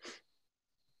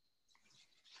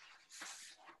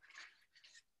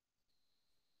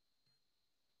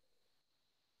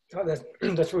 Oh,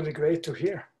 that would be great to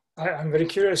hear. I'm very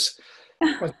curious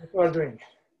what people are doing.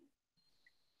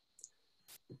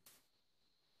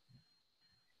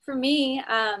 For me,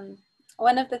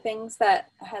 one of the things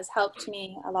that has helped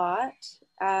me a lot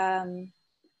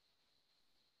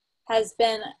has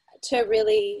been to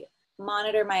really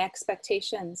monitor my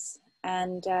expectations.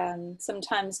 And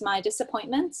sometimes my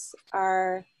disappointments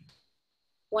are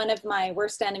one of my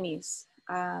worst enemies.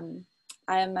 I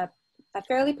am a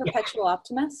fairly perpetual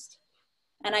optimist,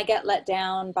 and I get let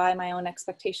down by my own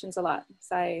expectations a lot.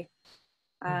 So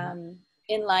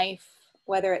in life,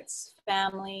 whether it's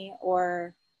family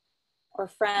or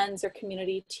friends or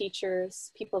community teachers,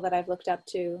 people that I've looked up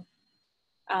to,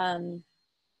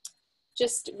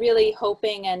 just really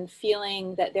hoping and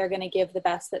feeling that they're going to give the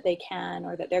best that they can,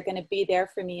 or that they're going to be there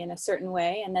for me in a certain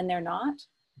way, and then they're not.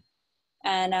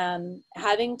 And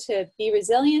having to be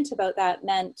resilient about that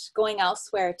meant going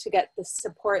elsewhere to get the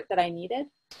support that I needed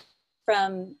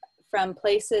from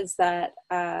places that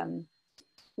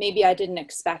maybe I didn't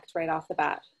expect right off the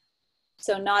bat.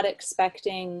 So not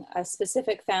expecting a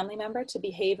specific family member to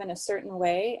behave in a certain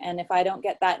way. And if I don't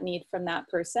get that need from that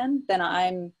person, then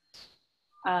I'm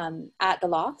at the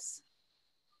loss.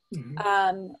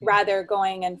 Rather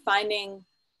going and finding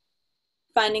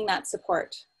that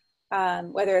support,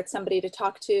 whether it's somebody to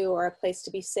talk to, or a place to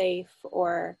be safe,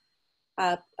 or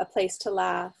a place to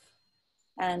laugh,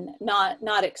 and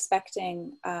not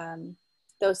expecting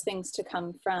those things to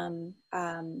come from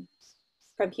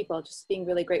people, just being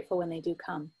really grateful when they do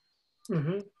come.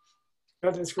 That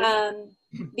is great.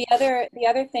 The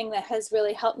other thing that has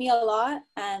really helped me a lot,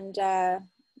 and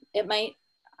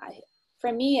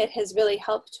for me, it has really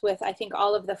helped with, I think,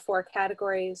 all of the 4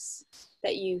 categories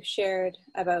that you shared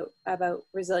about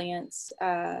resilience,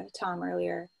 Tom,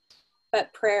 earlier.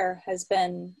 But prayer has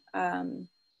been, my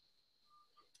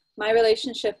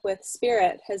relationship with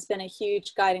Spirit has been a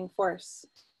huge guiding force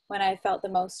when I felt the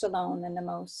most alone and the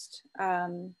most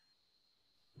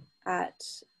at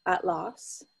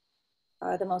loss,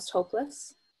 the most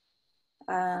hopeless.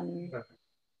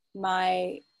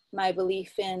 My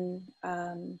belief in,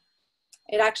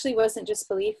 it actually wasn't just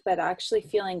belief, but actually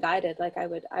feeling guided. Like I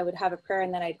would have a prayer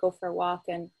and then I'd go for a walk,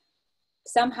 and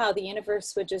somehow the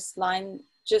universe would just line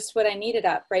just what I needed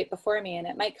up right before me. And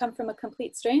it might come from a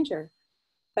complete stranger.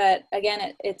 But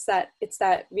again, it's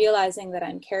that realizing that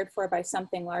I'm cared for by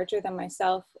something larger than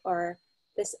myself, or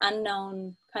this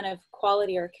unknown kind of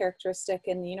quality or characteristic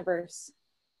in the universe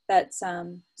that's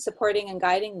supporting and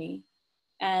guiding me,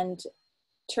 and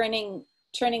turning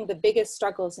the biggest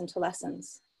struggles into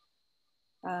lessons.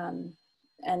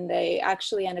 And they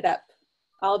actually ended up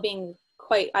all being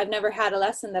I've never had a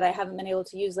lesson that I haven't been able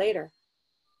to use later.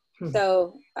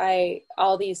 So right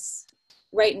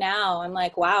now, I'm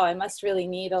like, wow, I must really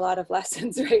need a lot of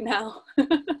lessons right now.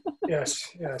 Yes.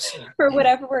 For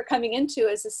whatever we're coming into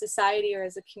as a society or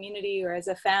as a community or as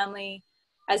a family,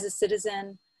 as a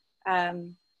citizen,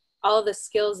 all of the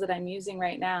skills that I'm using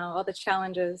right now, all the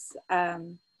challenges,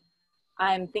 I'm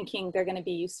thinking they're going to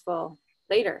be useful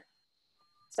later.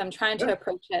 So I'm trying to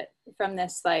approach it from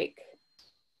this, like,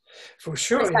 for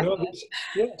sure,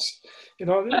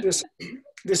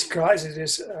 this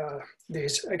crisis,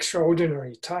 these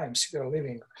extraordinary times we are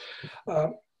living,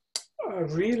 are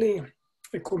really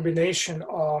a combination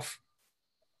of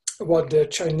what the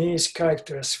Chinese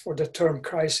characters for the term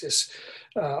crisis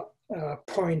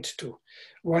point to.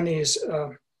 One is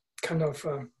kind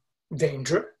of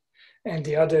danger, and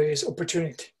the other is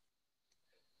opportunity.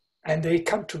 And they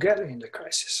come together in the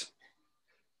crisis.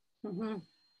 Mm-hmm.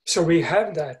 So we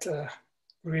have that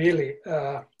really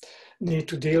need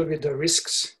to deal with the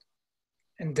risks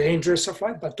and dangers of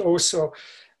life, but also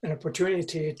an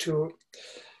opportunity to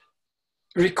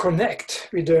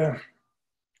reconnect with the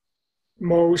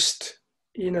most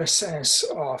inner sense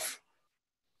of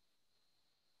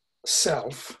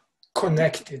self,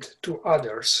 connected to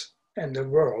others and the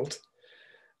world,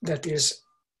 that is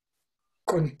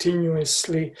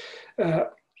continuously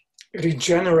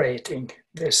regenerating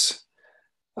this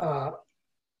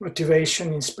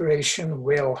motivation, inspiration,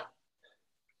 will,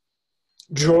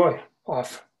 joy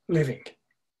of living.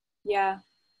 Yeah.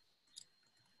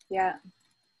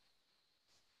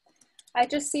 I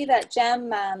just see that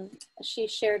Jem, she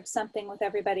shared something with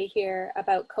everybody here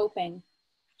about coping.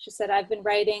 She said, I've been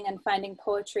writing and finding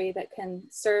poetry that can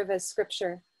serve as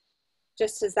scripture,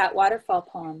 just as that waterfall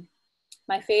poem.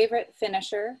 My favorites,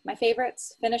 Finisher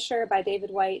by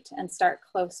David White and Start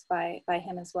Close by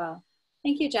him as well.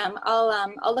 Thank you, Jem.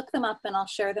 I'll look them up and I'll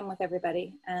share them with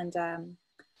everybody. And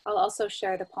I'll also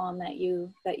share the poem that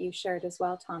you shared as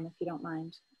well, Tom, if you don't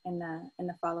mind, in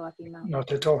the follow-up email.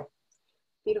 Not at all.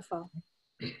 Beautiful.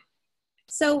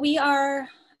 So we are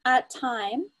at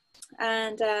time,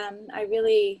 and I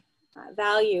really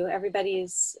value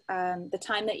everybody's the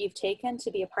time that you've taken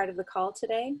to be a part of the call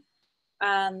today.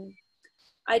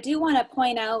 I do want to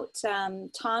point out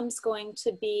Tom's going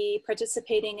to be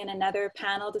participating in another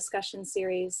panel discussion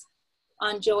series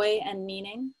on joy and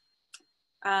meaning,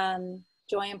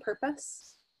 joy and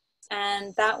purpose.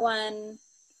 And that one,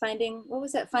 finding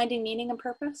meaning and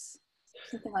purpose?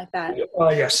 Something like that.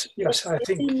 Yes, I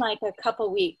think. It's in like a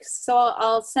couple weeks. So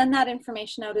I'll send that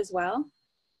information out as well.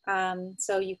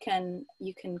 So you can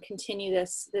continue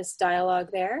this dialogue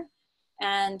there.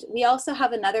 And we also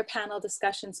have another panel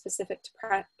discussion specific to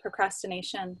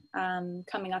procrastination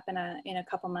coming up in a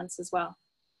couple months as well.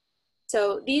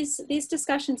 So these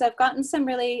discussions, I've gotten some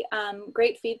really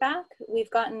great feedback. We've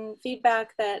gotten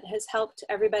feedback that has helped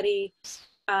everybody,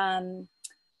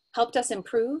 helped us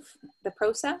improve the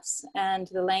process and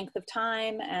the length of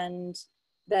time and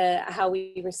how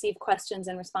we receive questions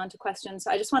and respond to questions.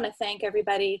 So I just want to thank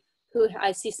everybody who,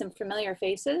 I see some familiar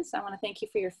faces. I want to thank you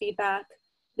for your feedback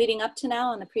leading up to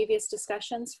now and the previous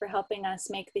discussions, for helping us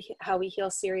make the How We Heal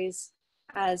series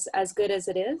as good as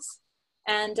it is.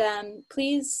 And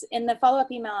please, in the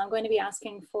follow-up email, I'm going to be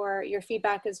asking for your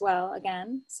feedback as well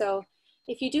again. So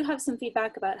if you do have some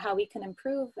feedback about how we can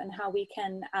improve and how we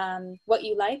can, what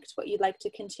you'd like to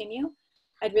continue,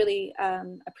 I'd really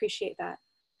appreciate that.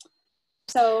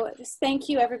 So just thank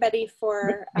you everybody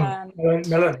for...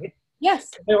 Melanie?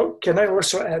 Yes. Can I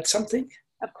also add something?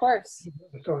 Of course.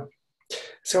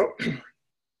 So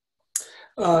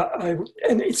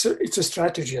and it's a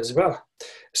strategy as well.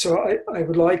 So I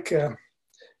would like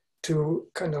to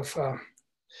kind of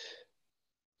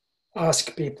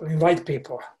invite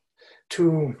people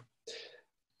to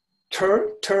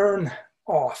turn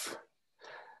off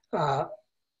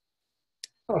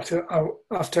after our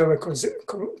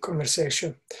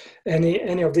conversation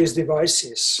any of these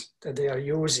devices that they are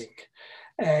using,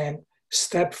 and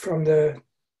step from the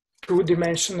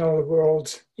two-dimensional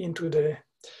world into the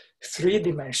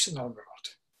three-dimensional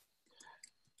world.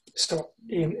 So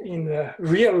in the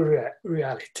real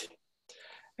reality,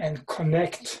 and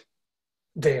connect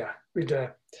there with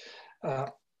the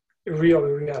real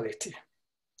reality.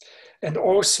 And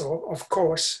also, of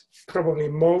course, probably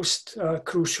most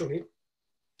crucially,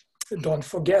 don't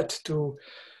forget to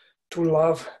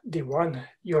love the one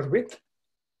you're with.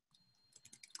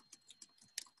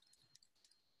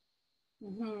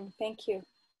 Thank you.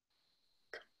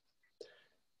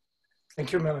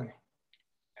 Thank you, Melanie.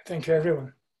 Thank you,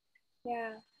 everyone.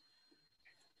 Yeah.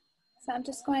 So I'm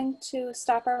just going to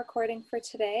stop our recording for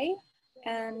today.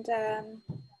 And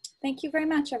thank you very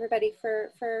much, everybody,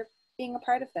 for being a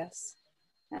part of this.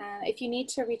 If you need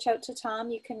to reach out to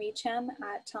Tom, you can reach him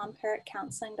at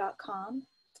tomperic.counseling.com.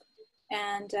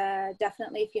 And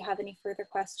definitely, if you have any further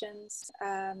questions,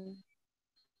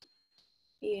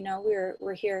 you know,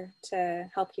 we're here to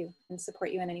help you and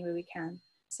support you in any way we can.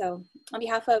 So on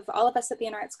behalf of all of us at the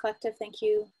Inner Arts Collective, thank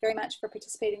you very much for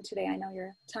participating today. I know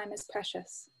your time is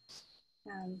precious.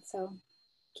 So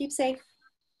keep safe.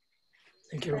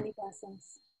 Thank you. Many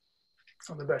blessings.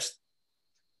 All the best.